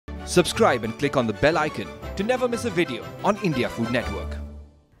Subscribe and click on the bell icon to never miss a video on India Food Network.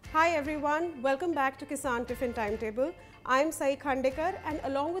 Hi everyone, welcome back to Kissan Tiffin Timetable. I'm Sai Khandekar and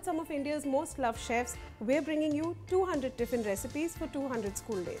along with some of India's most loved chefs, we're bringing you 200 tiffin recipes for 200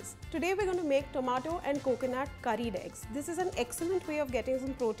 school days. Today we're going to make tomato and coconut curried eggs. This is an excellent way of getting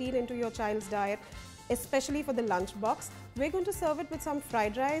some protein into your child's diet, especially for the lunch box. We're going to serve it with some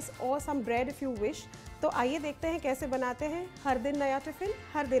fried rice or some bread if you wish. तो आइए देखते हैं कैसे बनाते हैं हर दिन नया tiffin,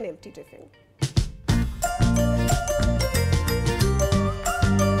 हर दिन empty tiffin.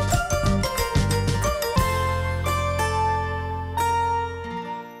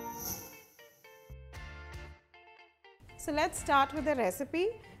 So let's start with the recipe.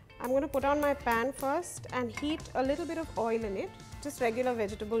 I'm going to put on my pan first and heat a little bit of oil in it, just regular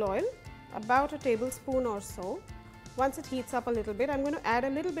vegetable oil, about a tablespoon or so. Once it heats up a little bit, I'm going to add a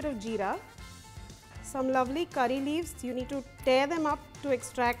little bit of jeera, some lovely curry leaves. You need to tear them up to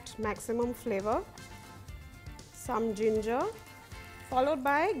extract maximum flavor, some ginger, followed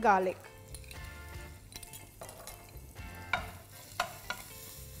by garlic.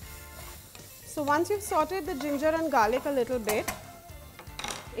 So once you've sauteed the ginger and garlic a little bit,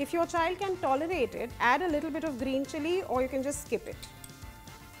 if your child can tolerate it, add a little bit of green chilli or you can just skip it.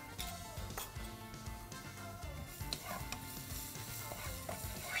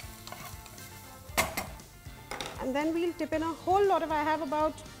 And then we'll tip in a whole lot of, I have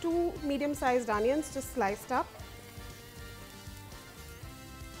about 2 medium-sized onions just sliced up.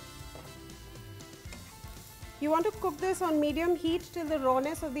 You want to cook this on medium heat till the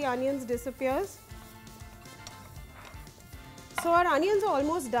rawness of the onions disappears. So our onions are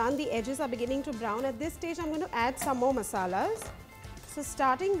almost done, the edges are beginning to brown. At this stage I'm going to add some more masalas. So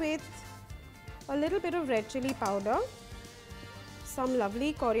starting with a little bit of red chilli powder, some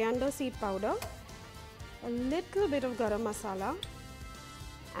lovely coriander seed powder, a little bit of garam masala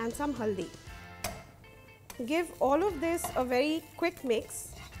and some haldi. Give all of this a very quick mix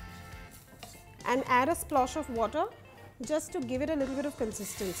and add a splash of water just to give it a little bit of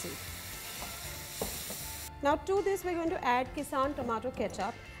consistency. Now to this we're going to add Kissan Tomato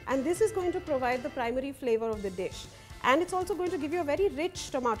Ketchup, and this is going to provide the primary flavor of the dish, and it's also going to give you a very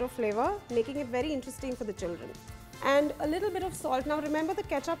rich tomato flavor, making it very interesting for the children. And a little bit of salt. Now remember, the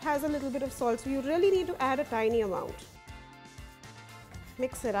ketchup has a little bit of salt, so you really need to add a tiny amount.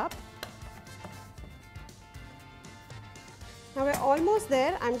 Mix it up. Now we're almost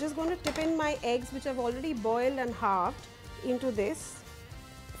there. I'm just going to tip in my eggs, which I've already boiled and halved, into this,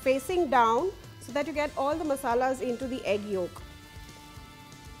 facing down so that you get all the masalas into the egg yolk.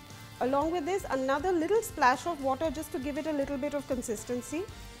 Along with this, another little splash of water just to give it a little bit of consistency.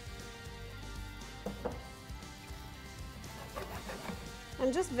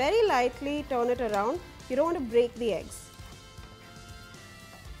 And just very lightly turn it around. You don't want to break the eggs.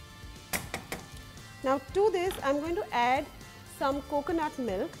 Now to this I'm going to add some coconut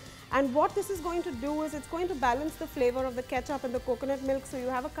milk, and what this is going to do is it's going to balance the flavor of the ketchup and the coconut milk, so you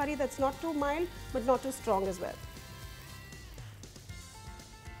have a curry that's not too mild but not too strong as well.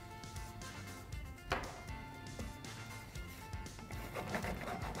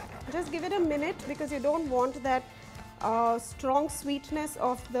 Just give it a minute because you don't want that strong sweetness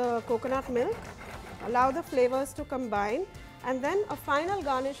of the coconut milk. Allow the flavors to combine, and then a final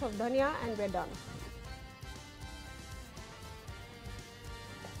garnish of dhania and we're done.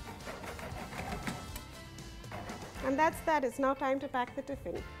 And that's that. It's now time to pack the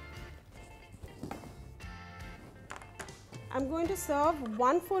tiffin. I'm going to serve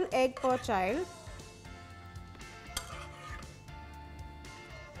 1 full egg per child.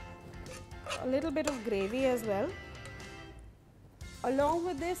 A little bit of gravy as well. Along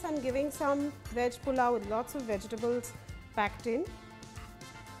with this, I'm giving some veg pulao with lots of vegetables packed in.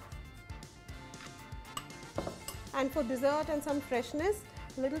 And for dessert and some freshness,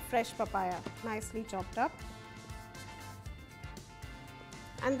 a little fresh papaya, nicely chopped up.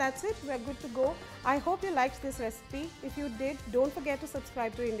 And that's it, we're good to go. I hope you liked this recipe. If you did, don't forget to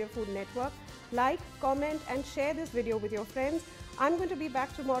subscribe to India Food Network. Like, comment and share this video with your friends. I'm going to be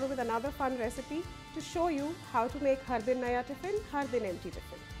back tomorrow with another fun recipe to show you how to make har din naya tiffin, har din empty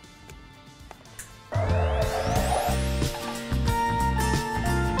tiffin.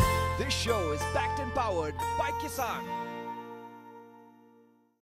 This show is backed and powered by Kissan.